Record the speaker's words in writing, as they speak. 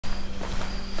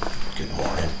Good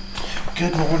morning.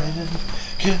 Good morning.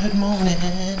 Good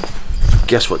morning.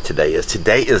 Guess what today is?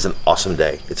 Today is an awesome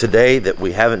day. It's a day that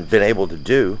we haven't been able to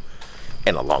do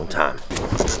in a long time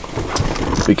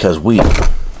because we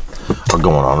are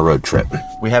going on a road trip.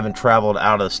 We haven't traveled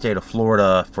out of the state of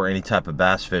Florida for any type of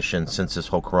bass fishing since this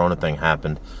whole Corona thing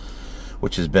happened,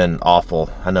 which has been awful.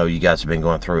 I know you guys have been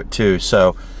going through it too.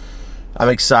 So I'm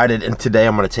excited, and today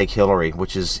I'm going to take Hilary,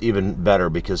 which is even better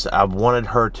because I've wanted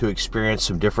her to experience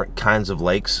some different kinds of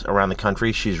lakes around the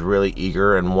country. She's really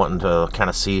eager and wanting to kind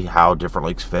of see how different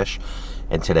lakes fish,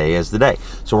 and today is the day.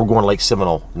 So we're going to Lake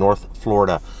Seminole, North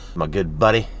Florida. My good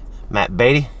buddy, Matt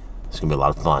Beatty. It's going to be a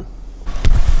lot of fun.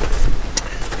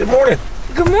 Good morning.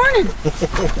 Good morning.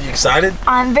 You excited?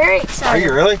 I'm very excited. Are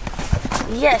you really?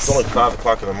 Yes. It's only 5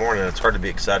 o'clock in the morning, and it's hard to be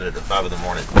excited at 5 in the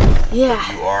morning.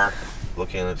 Yeah. You are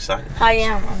looking excited. I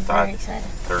am. I'm very excited.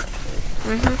 30.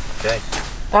 Okay.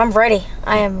 I'm ready.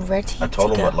 I am ready. I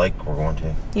told them what lake we're going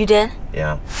to. You did?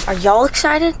 Yeah. Are y'all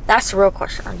excited? That's the real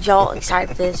question. Are y'all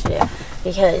excited for this video?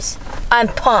 Because I'm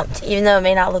pumped, even though it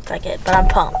may not look like it, but I'm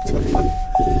pumped.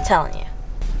 I'm telling you.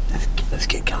 Let's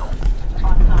get going.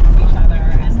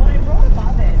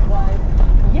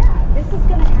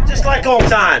 Just like old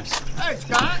times. Hey,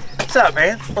 Scott. What's up,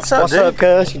 man? What's up, What's dude? up,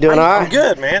 cuz? You doing all right? I'm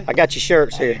good, man. I got your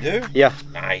shirts here. You do? Yeah.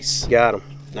 Nice. Got them.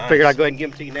 Nice. Figured I'd go ahead and give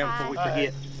them to you now before we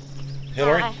forget.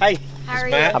 Hilary? Hey, How are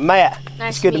Matt. you? I'm Matt.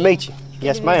 Nice It's good to meet you. Good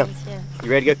Yes, to ma'am. meet you, too.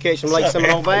 You ready to go catch some Lake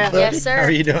Seminole bass? Yes, sir. How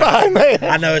are you doing? Hi, man.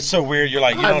 I know it's so weird. You're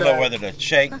like, you don't know whether to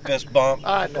shake, fist bump.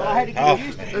 I know. I had to Oh, get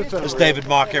used to this. it's David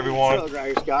Mock, everyone. Right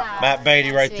here, Scott. Matt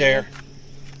Beatty right See there.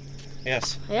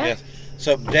 Yes. Yeah? Yes.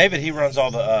 So David, he runs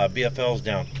all the BFLs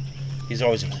down. He's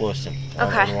always in Clewiston.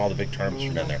 Okay. All the big tournaments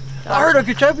are down there. I heard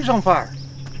Okeechobee's on fire.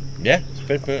 Yeah, it's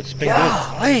been good. It's been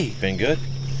Golly. good. Been good.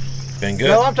 Been good.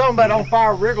 No, I'm talking about on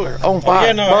fire regular. On fire. Oh,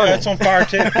 yeah, no, burning. it's on fire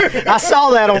too. I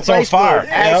saw that on It's Facebook. on fire.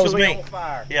 Yeah, that was Actually me. on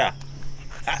fire. Yeah.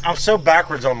 I'm so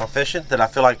backwards on my fishing that I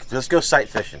feel like let's go sight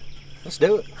fishing. Let's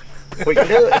do it. We can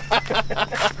do it.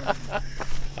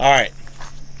 All right,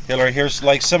 Hilary, here's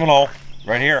Lake Seminole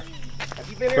right here. Have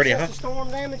you been here Pretty, since huh? the storm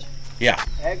damage? Yeah.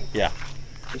 Have you? Yeah.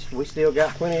 We still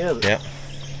got plenty of it. Yeah.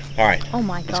 All right. Oh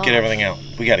my God. Let's get everything out.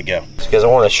 We got to go. Because I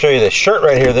want to show you this shirt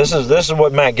right here. This is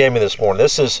what Matt gave me this morning.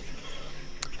 This is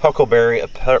Huckleberry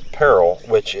Apparel,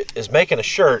 which is making a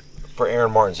shirt for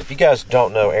Aaron Martins. If you guys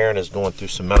don't know, Aaron is going through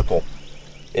some medical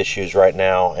issues right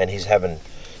now, and he's having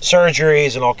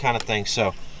surgeries and all kind of things.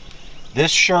 So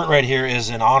this shirt right here is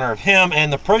in honor of him,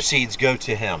 and the proceeds go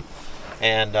to him.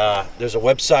 And there's a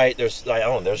website. There's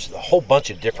there's a whole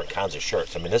bunch of different kinds of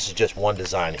shirts. I mean, this is just one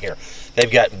design here. They've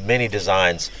got many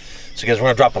designs. So guys, we're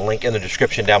gonna drop a link in the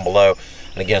description down below.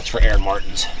 And again, it's for Aaron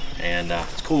Martins, and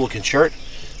it's a cool looking shirt.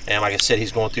 And like I said,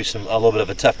 he's going through a little bit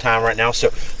of a tough time right now. So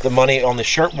the money on the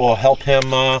shirt will help him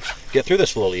get through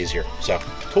this a little easier. So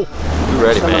cool. You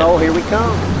ready, Seminole, man? here we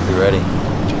come. You ready?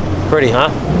 Pretty, huh?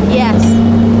 Yes.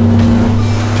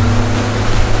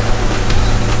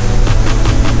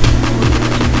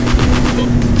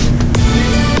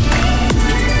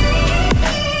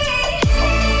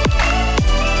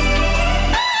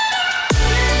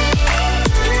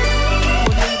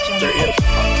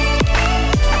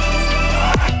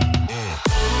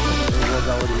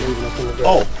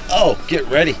 Oh, get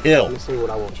ready, Hill. Let me see what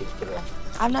I want you to put on.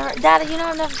 I've never, Daddy, you know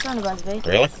I've never thrown a buzzbait.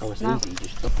 Really? Oh, it's No. easy.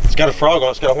 Just It's got a frog on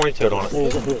it. It's got a horny toad on as it. soon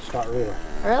as it hits, start reeling.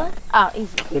 Really? Oh,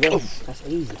 easy. Look at that. That's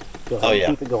easy. Go ahead. Oh, yeah.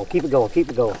 Keep it going. Keep it going. Keep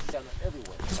it going.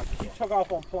 You took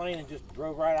off on plane and just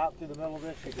drove right out through the middle of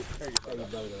this, you just tear your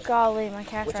boat up. Golly, my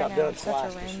cast Which right I've now done is such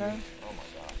twice a this rainbow. year. Oh my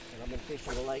gosh. And I've been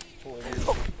fishing the lake for years.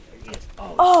 There he is.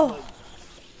 Oh.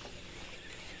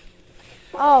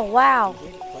 Oh, wow.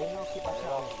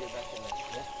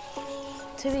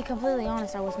 To be completely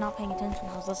honest, I was not paying attention.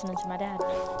 I was listening to my dad.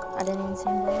 I didn't even see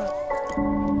him blow up.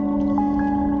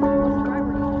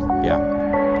 Yeah.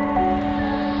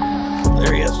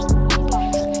 There he is.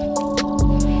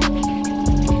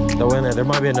 Go in there. There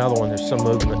might be another one. There's some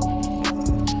movement.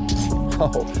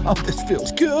 Oh, this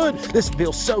feels good. This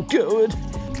feels so good.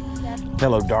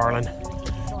 Hello, darling.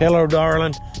 Hello,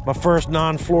 darling. My first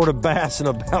non-Florida bass in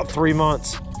about 3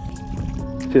 months.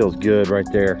 Feels good right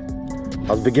there.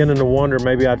 I was beginning to wonder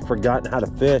maybe I'd forgotten how to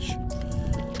fish,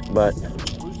 but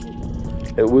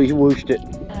we whooshed it.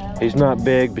 He's not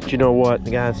big, but you know what,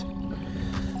 guys?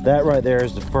 That right there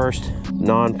is the first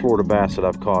non-Florida bass that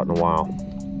I've caught in a while.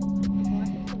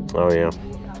 Oh yeah.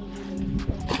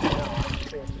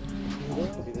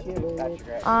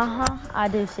 Uh-huh, I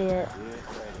do see it.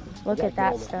 Look at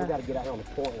that We stuff. got to get out on the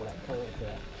point where that current's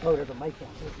at. Oh, there's a mayfly.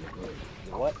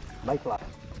 What? Mayfly.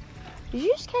 Did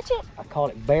you just catch it? I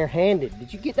caught it barehanded.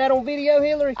 Did you get that on video,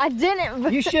 Hilary? I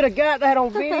didn't. You should have got that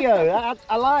on video.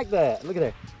 I like that. Look at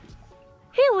that.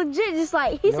 He legit just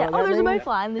like, he said, oh, there's a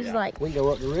mayfly. And just like. We can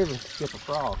go up the river and skip a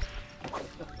frog.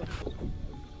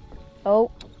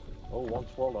 Oh. Oh, one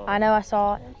swirl on. I know, I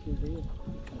saw it.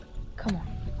 Come on.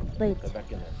 Lead. Go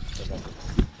back in there. Go back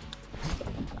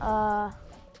in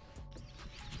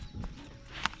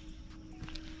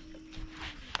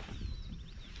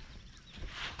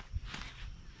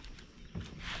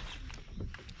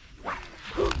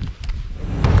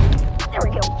There we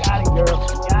go. Got it, girl.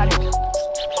 Got it.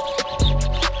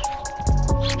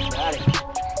 Got it.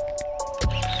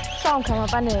 Saw him come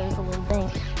up. I knew it was a little thing.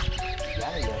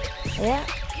 Got it, girl. Yeah,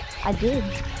 I did.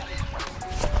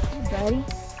 Hey, buddy.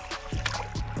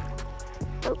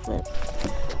 Boat flip.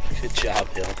 Good job,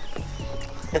 Hill.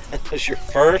 That's your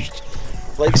first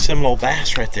Lake Seminole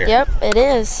bass right there. Yep, it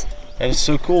is. That is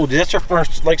so cool. That's our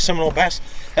first Lake Seminole bass.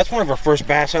 That's one of our first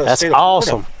bass out of the state of Florida. That's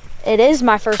awesome. It is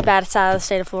my first bass out of the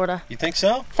state of Florida. You think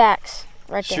so? Facts.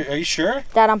 Right there. Are you sure?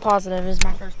 That I'm positive is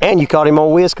my first. And you caught him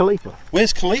on Wiz Khalifa.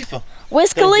 Wiz Khalifa.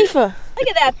 Wiz Khalifa. Look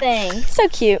at that thing. So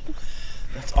cute.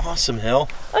 That's awesome, Hill.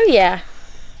 Oh yeah.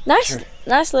 Nice, Sure.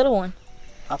 nice little one.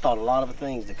 I thought a lot of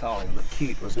things to call him, but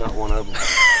cute was not one of them.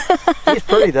 He's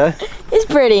pretty though. It's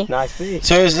pretty. Nice fish.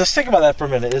 So let's think about that for a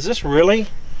minute. Is this really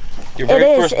your It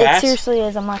very is. first It bass? seriously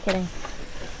is. I'm not kidding.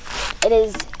 It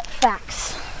is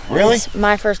facts. Really? It's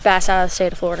my first bass out of the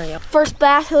state of Florida. Yeah. First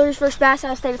bass. Hilary's first bass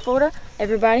out of the state of Florida.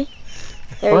 Everybody.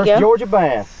 There First you go. Georgia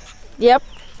bass. Yep.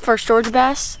 First Georgia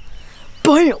bass.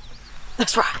 Bam.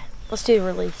 That's right. Let's do the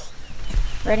release.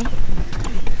 Ready?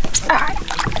 All right.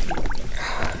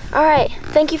 All right.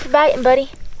 Thank you for biting, buddy.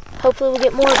 Hopefully we'll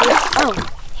get more of it. Oh,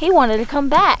 he wanted to come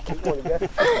back.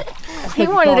 He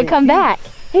wanted to come back.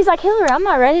 He's like, Hilary, I'm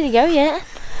not ready to go yet.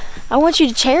 I want you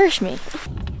to cherish me.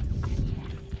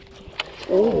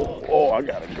 Oh, I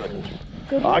got a good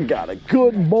one. I got a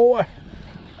good boy.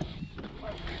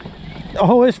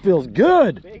 Oh, this feels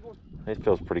good. It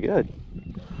feels pretty good.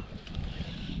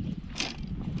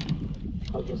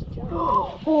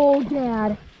 Oh,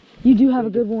 Dad. You do have a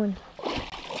good one.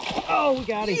 Oh, we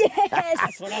got him. Yes.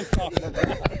 That's what I'm talking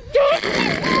about.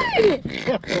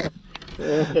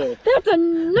 That's a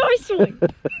nice one.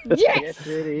 Yes. Yes,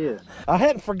 it is. I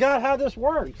hadn't forgot how this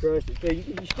works. You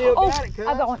still Oh, got it, cuz.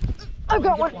 I've got one. I've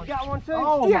got one. You got one too?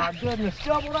 Oh, my goodness.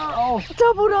 Doubled up. Oh,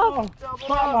 Doubled up.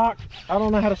 spot lock. I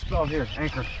don't know how to spell here.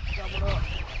 Anchor.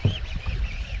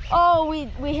 Oh,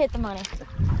 we hit the money.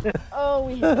 Oh,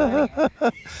 we hit the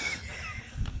money.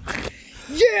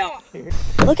 Yeah.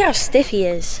 Look how stiff he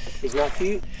is. He's not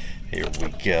cute. Here we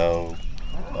go.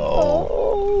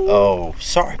 Oh,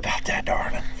 sorry about that,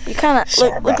 darling. You kind of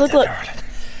Sorry about look. that, darling.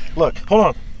 Look, hold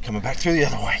on. Coming back through the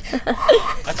other way.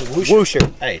 That's a whoosher. Whoosher.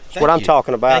 Hey, That's what I'm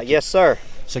talking about. Yes, sir.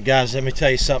 So, guys, let me tell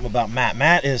you something about Matt.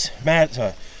 Matt's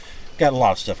got a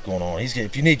lot of stuff going on.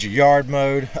 If you need your yard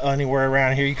mowed anywhere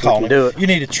around here, you call him. do it. You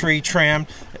need a tree trimmed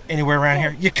anywhere around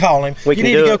here, you call him. We you can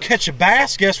need do to go it. catch a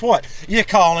bass, guess what? You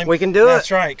call him. We can do it.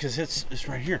 That's right, because it's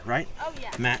right here, right? Oh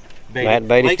yeah. Matt Beatty. Matt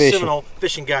Beatty Lake Fishing. Seminole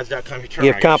FishingGuides.com.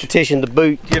 Give competition the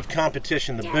boot. Give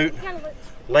competition the boot.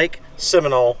 Lake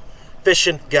Seminole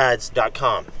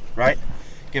FishingGuides.com. Right?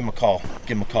 Give him a call.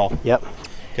 Give him a call. Yep.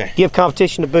 Okay. Give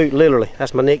competition to boot, literally.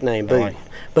 That's my nickname, boot. Right.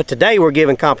 But today we're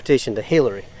giving competition to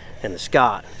Hilary and the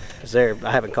Scott. Cause I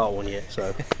haven't caught one yet,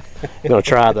 so I'm gonna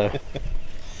try though.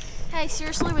 Hey,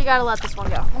 seriously, we gotta let this one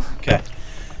go. Okay.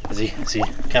 Is he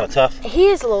kind of tough? He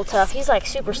is a little tough. He's like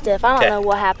super stiff. I don't know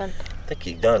what happened. I think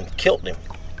he done killed him.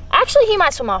 Actually, he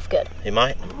might swim off good. He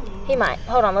might? He might.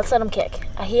 Hold on, let's let him kick.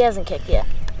 He hasn't kicked yet.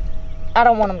 I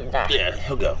don't want him to die. Yeah,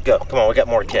 he'll go. Go. Come on, we got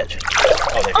more to catch.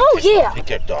 Oh, yeah. He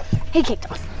kicked off. He kicked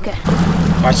off. Okay.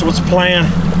 All right, so what's the plan?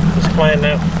 What's the plan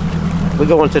now? We're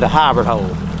going to the hybrid hole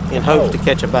in hopes to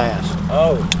catch a bass.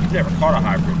 Oh, you've never caught a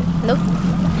hybrid. Nope.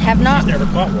 Have not. She's never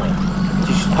caught one.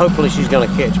 Hopefully she's gonna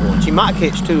catch one. She might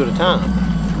catch two at a time.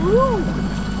 Woo.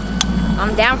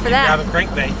 I'm down for You that. have a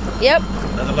crankbait. Yep.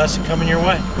 Another lesson coming your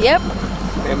way. Yep.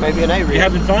 And maybe an A-reel. You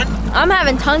having fun? I'm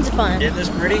having tons of fun. Isn't this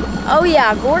pretty? Oh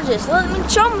yeah, gorgeous. Let me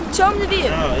show them the view.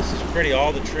 Oh, this is pretty.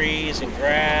 All the trees and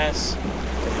grass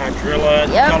and hydrilla.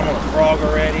 You Yep. caught him on a frog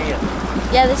already.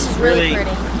 And Yeah, this is really Really-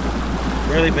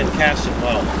 pretty. really been casting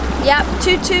well. Yep,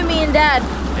 2-2 me and Dad.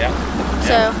 Yeah.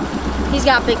 So he's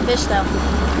got big fish though.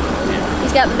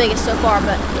 He's got the biggest so far,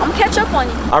 but I'm gonna catch up on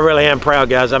you. I really am proud,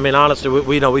 guys. I mean, honestly,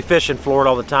 we know we fish in Florida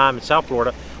all the time, in South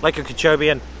Florida, Lake Okeechobee,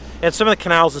 and some of the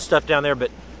canals and stuff down there. But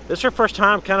this is her first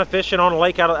time kind of fishing on a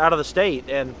lake out of the state,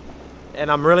 and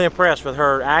I'm really impressed with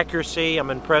her accuracy. I'm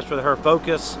impressed with her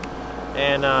focus,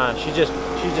 and she's just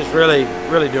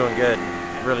really doing good.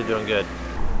 Really doing good.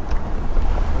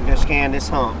 I'm gonna scan this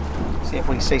hump, see if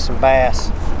we can see some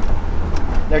bass.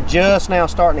 They're just now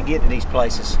starting to get to these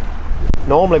places.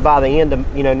 Normally by the end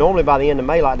of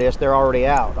May like this, they're already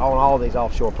out on all these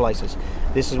offshore places.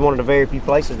 This is one of the very few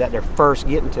places that they're first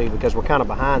getting to because we're kind of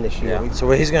behind this year. Yeah. So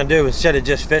what he's going to do, instead of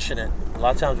just fishing it, a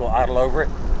lot of times we'll idle over it.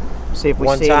 See if we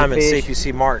one see time any and fish. see if you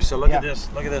see marks. So look at this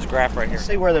graph right here.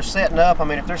 See where they're setting up. I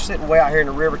mean, if they're sitting way out here in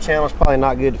the river channel, it's probably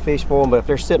not good to fish for them. But if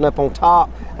they're sitting up on top,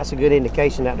 that's a good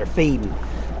indication that they're feeding,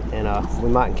 and we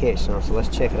might catch some. So let's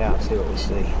check it out and see what we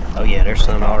see. Oh yeah, there's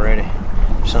some already.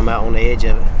 There's some out on the edge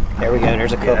of it. There we go.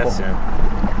 There's a couple.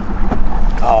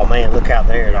 Oh man, look out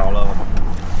there at all of them.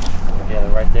 Yeah,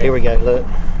 they're right there. Here we go. Look.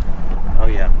 Oh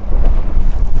yeah.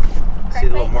 See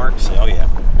the little marks? Oh yeah.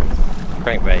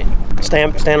 Crankbait.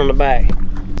 Stand on the back.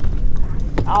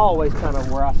 I always kind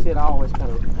of, where I sit, I always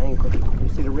kind of angle. You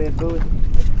see the red buoy?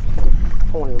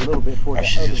 Pointing a little bit towards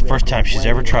This is the first time she's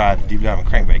ever tried deep diving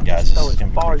crankbait, guys. This is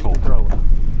going to be pretty cool.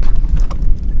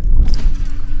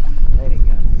 Let it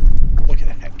go. Look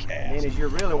at that cast. And then as you're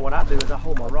reeling, what I do is I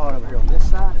hold my rod over here on this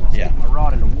side and I stick my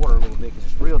rod in the water a little bit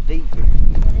because it's real deep here.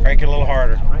 Crank it a little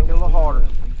harder. Crank it a little harder.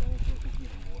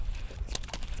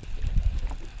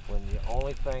 When the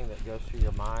only thing that goes through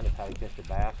your mind is how you catch a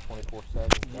bass 24/7,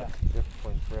 that's the difference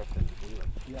between thrift and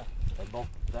dealing. Yeah. They both,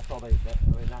 that's all I mean,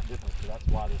 not different, but that's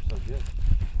why they're so good.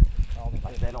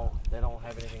 Like they don't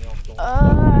have anything else going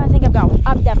on. I think I've got one.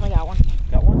 I've definitely got one.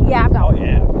 Got one? Yeah, I've got one.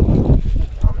 Yeah.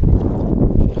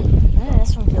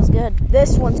 This one feels good.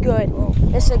 This one's good.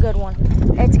 This is a good one.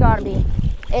 It's gotta be.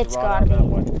 It's gotta be.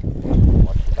 Watch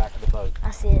the back of the boat. I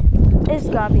see it. It's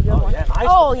gotta be a good one. Yeah, nice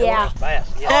Oh one. yeah.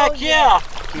 Bass. Oh, Heck yeah.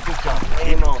 Keep it coming.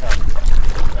 Keep on.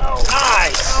 Oh,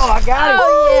 nice. Oh, I got it.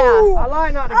 Oh I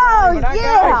like not to go, but I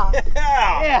got it.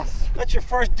 Yeah. Yes. That's your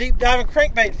first deep diving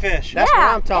crankbait fish. That's what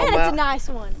I'm talking and about. it's a nice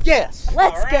one. Yes.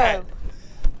 Let's go.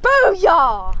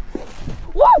 Booyah!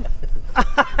 Woo!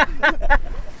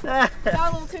 Got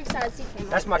a little too excited.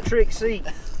 That's my trick seat.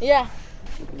 Yeah.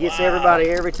 Gets everybody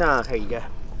every time. Here you go.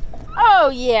 Oh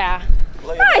yeah.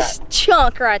 Look at Nice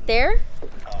chunk right there. Oh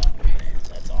man,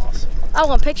 that's awesome. I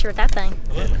want a picture of that thing.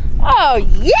 Oh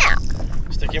yeah.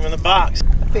 Stick him in the box.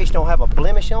 The fish don't have a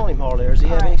blemish on him hardly. Does he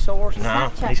have any sores? No,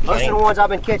 he's Most of clean. the ones I've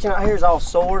been catching out here is all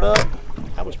sored up.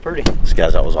 That was pretty. This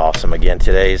guys, that was awesome. Again,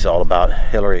 today's all about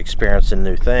Hilary experiencing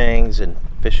new things and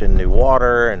fishing new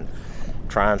water and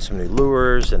trying some new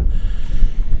lures, and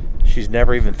she's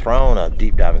never even thrown a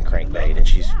deep diving crankbait, and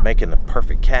she's making the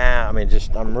perfect cast. I mean,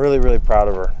 just I'm really proud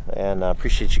of her, and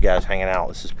appreciate you guys hanging out.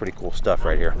 This is pretty cool stuff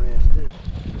right here.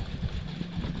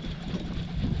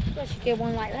 I should get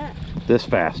one like that. This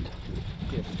fast.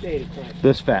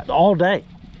 This fast all day.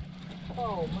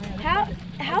 Oh man.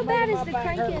 How bad is the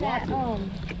cranking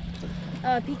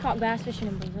at Peacock Bass Fishing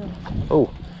in Brazil? Oh.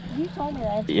 You told me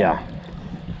that. Yeah.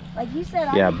 Like you said,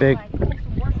 Yeah, I need big. to like, get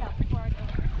some workout before I go.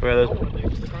 Where are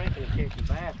those? Cranking and catching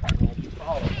bass like you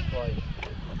fall in place.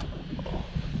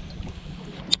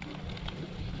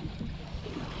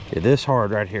 Yeah, this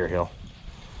hard right here, Hill.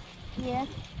 Yeah.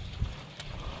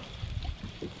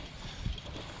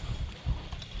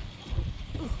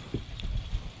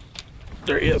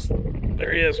 There he is.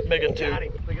 There he is. Big one too. Got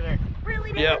him. Look at there.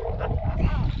 Really? Yep.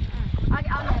 I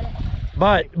got it.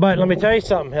 But let me tell you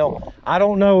something, Hill. I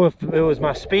don't know if it was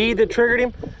my speed that triggered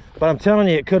him, but I'm telling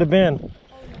you, it could have been.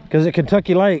 Because at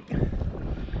Kentucky Lake,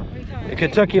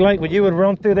 when you would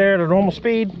run through there at a normal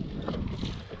speed.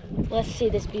 Let's see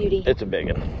this beauty. It's a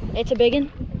big one. It's a big one?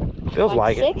 Feels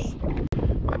like it. 6?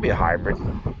 Might be a hybrid.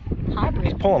 He's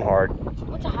Hybrid? pulling hard.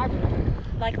 What's a hybrid?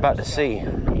 Like About to see.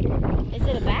 Is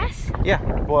it a bass? Yeah,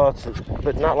 well,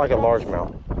 but not like a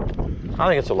largemouth. I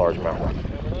think it's a largemouth.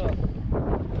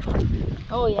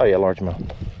 Oh yeah. Oh yeah, largemouth.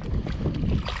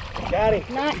 Got him.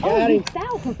 Oh, he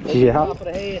fell. Yeah. Top of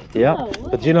the head. Yeah. Oh,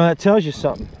 But you know, that tells you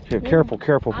something. You're careful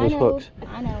with I those know. hooks.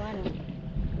 I know.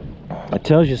 It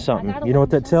tells you something. I gotta You know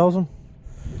what learn that tells them?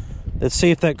 Let's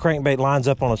see if that crankbait lines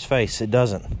up on his face. It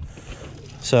doesn't.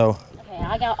 So,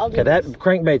 Okay, I'll do okay, that this.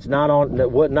 crankbait's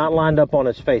not lined up on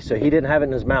his face, so he didn't have it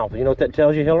in his mouth. You know what that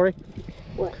tells you, Hilary?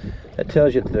 What? That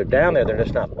tells you that they're down there, they're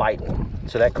just not biting.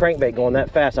 So that crankbait going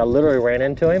that fast, I literally ran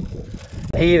into him.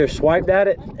 He either swiped at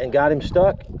it and got him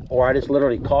stuck, or I just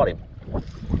literally caught him.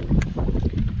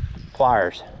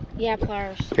 Pliers. Yeah,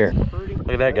 pliers. Here. Look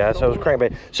at that, guys. So it was a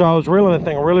crankbait. So I was reeling that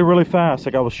thing really fast,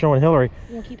 like I was showing Hilary.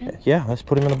 You want to keep him? Yeah, let's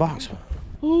put him in the box.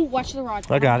 Ooh, watch the rod.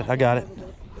 I got it. I got it.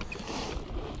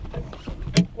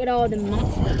 With all the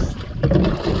monsters.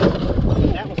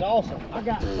 That was awesome. I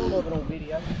got some of it on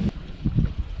video.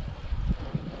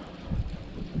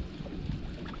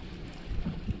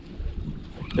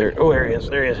 There, oh, there he is.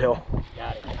 There he is, Hill.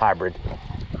 Got it. Hybrid.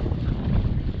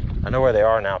 I know where they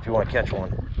are now if you want to catch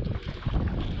one.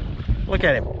 Look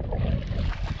at him.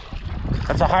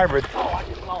 That's a hybrid. Oh, I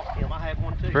just lost him. I had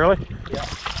one too. Really? Yeah.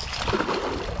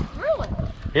 Really?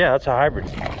 Yeah, that's a hybrid.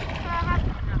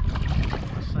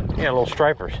 Yeah, little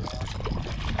stripers.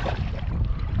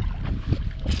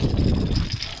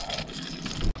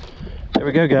 There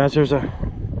we go, guys. There's a...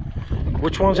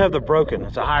 Which ones have the broken?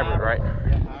 It's a hybrid, right?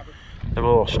 Yeah, hybrid. The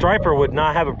little striper would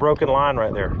not have a broken line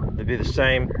right there. It'd be the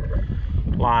same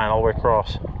line all the way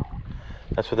across.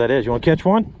 That's what that is. You want to catch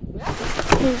one?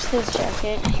 Here's his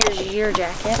jacket. Here's your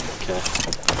jacket. Okay.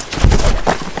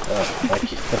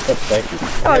 Thank you. Thank you.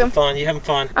 You're Having fun? You having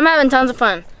fun? I'm having tons of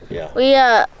fun. Yeah. We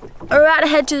are about to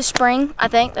head to the spring, I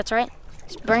think. That's right.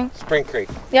 Spring? Spring Creek.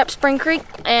 Yep, Spring Creek.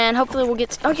 And hopefully we'll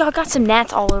get... Oh, y'all got some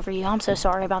gnats all over you. I'm so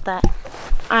sorry about that.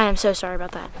 I am so sorry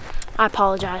about that. I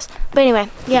apologize. But anyway,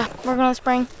 yeah, we're going to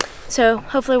spring. So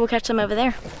hopefully we'll catch some over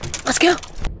there. Let's go.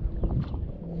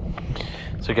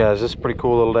 So guys, this is a pretty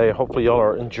cool little day. Hopefully y'all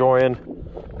are enjoying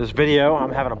this video.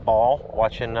 I'm having a ball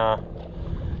watching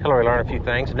Hilary learn a few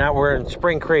things. Now we're in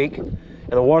Spring Creek and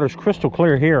the water's crystal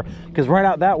clear here because right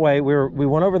out that way, we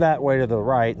went over that way to the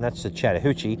right, and that's the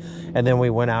Chattahoochee, and then we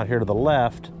went out here to the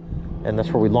left, and that's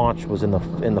where we launched, was in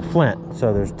the Flint.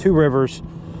 So there's two rivers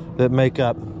that make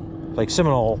up Lake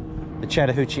Seminole, the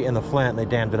Chattahoochee and the Flint, and they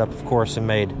dammed it up, of course, and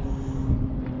made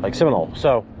Lake Seminole.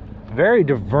 So very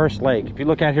diverse lake. If you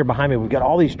look out here behind me, we've got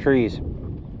all these trees,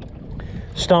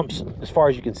 stumps as far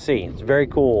as you can see. It's very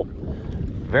cool.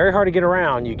 Very hard to get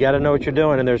around. You got to know what you're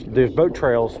doing, and there's boat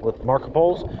trails with marker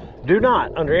poles. Do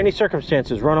not, under any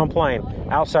circumstances, run on plane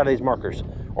outside of these markers,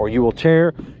 or you will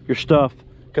tear your stuff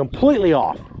completely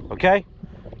off. Okay,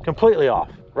 completely off.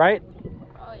 Right?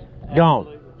 Oh yeah.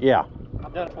 Gone. Yeah.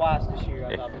 I've done it twice this year.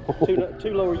 I've got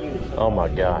two lower units. Oh my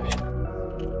gosh.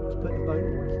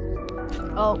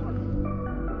 Oh.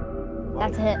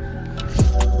 That's a hit.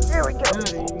 There we go.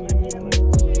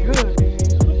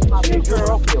 My big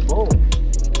girl. There you go.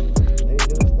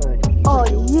 Oh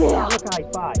yeah. Look how he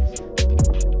fights.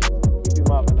 Keep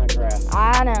him up in that grass.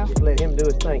 I know. Just let him do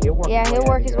his thing. He'll work. Yeah, he'll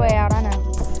work his way out. I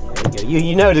know. There you go.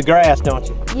 You know the grass, don't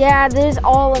you? Yeah, there's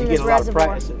all in You this get a lot of reservoir.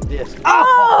 practice at this.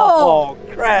 Oh!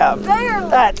 Crap! Barely.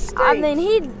 That stinks. I mean,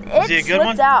 it he a good slipped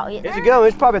one? out. It's a go.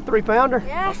 It's probably a 3-pounder.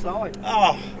 Yeah. I saw it.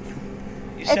 Oh,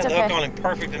 you set It's the hook okay. on him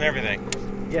perfect and everything.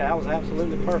 Yeah, that was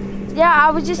absolutely perfect. Yeah, I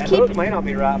was just That keeping. hook may not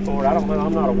be right for it. I don't know.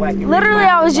 I'm not a wacky. Literally,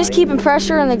 I was just keeping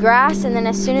pressure in the grass, and then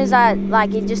as soon as I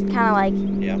it just kind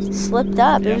of Yeah. slipped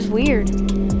up. Yeah. It was weird.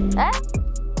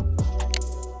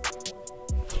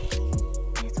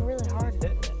 It's really hard.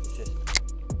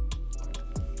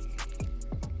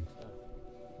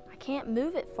 I can't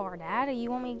move it far, Dad. Or you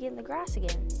want me to get in the grass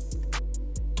again?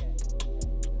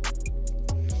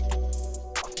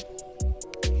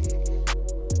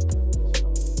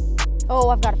 Oh,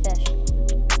 I've got a fish.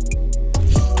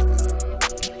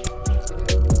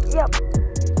 Yep.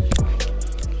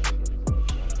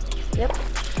 Yep.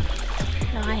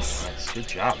 Nice. Nice. Good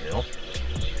job, Bill.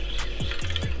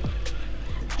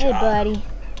 Hey, buddy.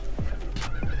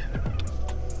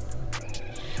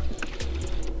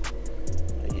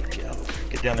 There you go.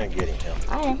 Get down there and get him, Hill.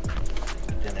 I am.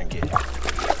 Get down there and get him.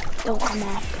 Don't come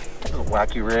off. Little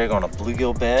wacky rig on a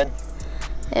bluegill bed.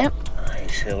 Yep.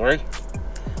 Nice, Hilary.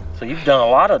 So you've done a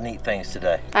lot of neat things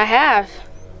today. I have.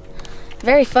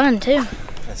 Very fun, too.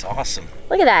 That's awesome.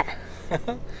 Look at that.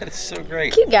 That is so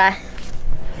great. Cute guy.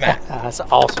 Matt, That's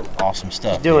awesome. awesome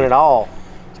stuff. He's doing it all.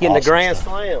 He's getting Awesome the grand stuff.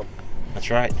 slam.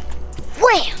 That's right.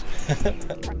 Wham!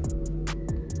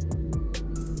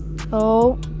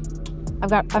 Oh,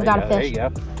 I've got a There fish. you go.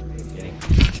 Get him.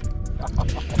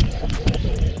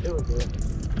 Doing good.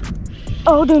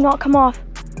 Oh, do not come off.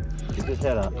 Keep his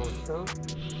head up.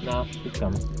 No, he's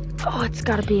coming. Oh, it's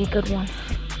got to be a good one.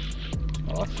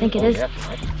 Oh, I think it is. Yeah.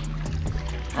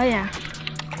 Oh yeah.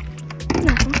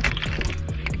 Nice one.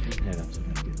 Keep his head up so he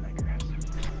doesn't get that grass.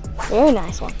 Very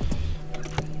nice one.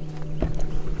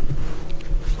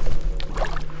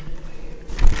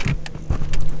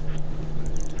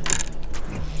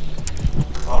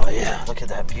 Oh yeah, look at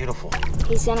that, beautiful.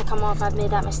 He's gonna come off. I've made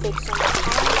that mistake so much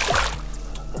times.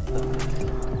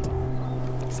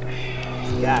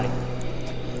 Got it.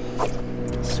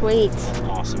 Sweet.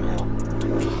 Awesome, Hill.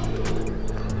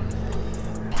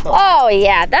 Oh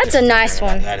yeah, that's a nice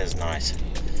one. That is nice.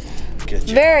 Good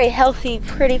job. Very healthy,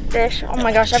 pretty fish. Oh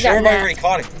my gosh, I've got Everybody that. already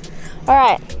caught him. All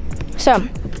right, so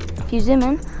if you zoom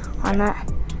in on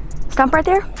that stump right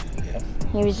there, Yep.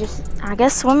 he was just, I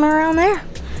guess, swimming around there.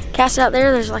 Cast it out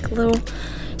there. There's like a little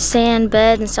sand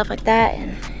bed and stuff like that,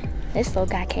 and this little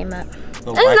guy came up.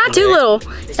 It's not too little.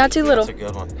 It's not too little. That's a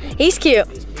good one. He's cute.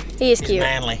 He is cute.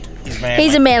 Manly. He's manly.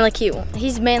 He's a manly cute one.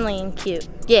 He's manly and cute.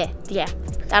 Yeah, yeah.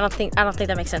 I don't think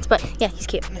that makes sense, but yeah, he's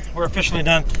cute. We're officially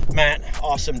done. Matt,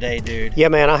 awesome day, dude. Yeah,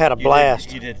 man, I had a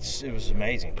blast. You did. It was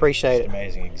amazing. Appreciate it.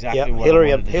 Amazing. Exactly Yep. what I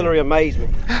wanted to do. Hilary amazed me.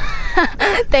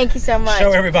 Thank you so much.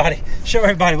 Show everybody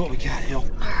what we got, Hill.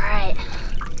 All right,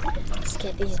 let's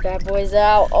get these bad boys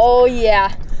out. Oh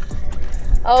yeah.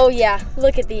 Oh yeah.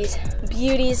 Look at these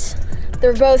beauties.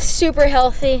 They're both super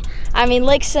healthy. I mean,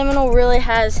 Lake Seminole really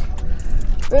has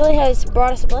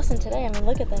brought us a blessing today. I mean,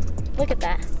 look at them. Look at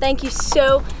that. Thank you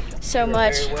so much. You're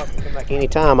very welcome. Come back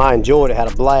anytime. I enjoyed it.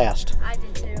 Had a blast. I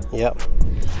did too. Yep.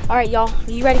 All right, y'all.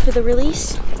 Are you ready for the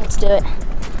release? Let's do it.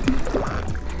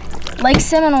 Lake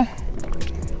Seminole.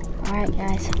 All right,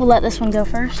 guys. We'll let this one go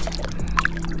first.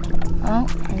 Oh,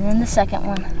 and then the second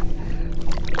one.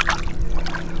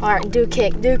 All right, do a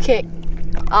kick. Do a kick.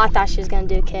 Oh, I thought she was gonna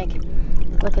do a kick.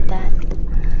 Look at that.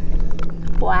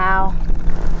 Wow.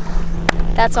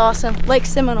 That's awesome. Lake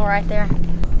Seminole right there.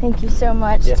 Thank you so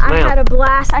much. Yes, I had a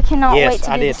blast. I cannot wait to do this Yes,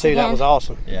 I did too. again. That was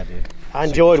awesome. Yeah, dude. I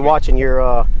enjoyed watching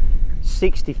your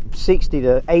 60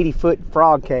 to 80 foot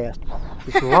frog cast.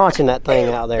 Just launching that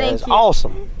thing out there. Thank It's you.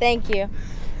 awesome. Thank you.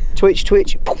 Twitch.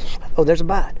 Oh, there's a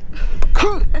bite.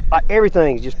 Like,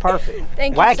 everything's just perfect.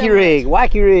 Thank you Wacky so rig,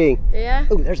 wacky rig. Yeah.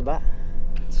 Oh, there's a bite.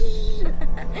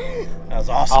 That was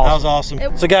awesome. That was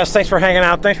awesome. So guys, thanks for hanging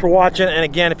out. Thanks for watching. And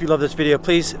again, if you love this video,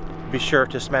 please be sure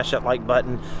to smash that like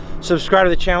button, subscribe to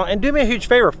the channel, and do me a huge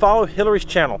favor, follow Hilary's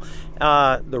channel,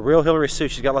 The Real Hilary Sue.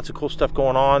 She's got lots of cool stuff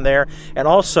going on there. And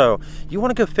also, you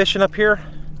want to go fishing up here,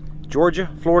 Georgia,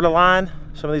 Florida line,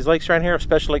 some of these lakes around here,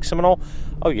 especially Lake Seminole.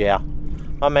 Oh yeah,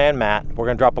 my man Matt. We're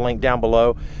gonna drop a link down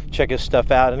below. Check his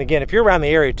stuff out. And again, if you're around the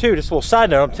area too, just a little side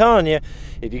note, I'm telling you,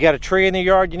 if you got a tree in the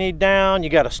yard you need down, you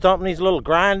got a stump needs a little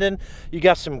grinding, you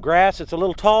got some grass that's a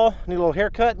little tall, need a little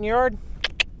haircut in the yard.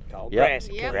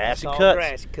 Grassy Yep. Grassy All cuts.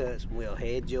 grassy cuts. We'll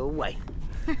head your way.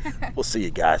 We'll see you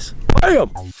guys.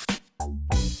 Bam!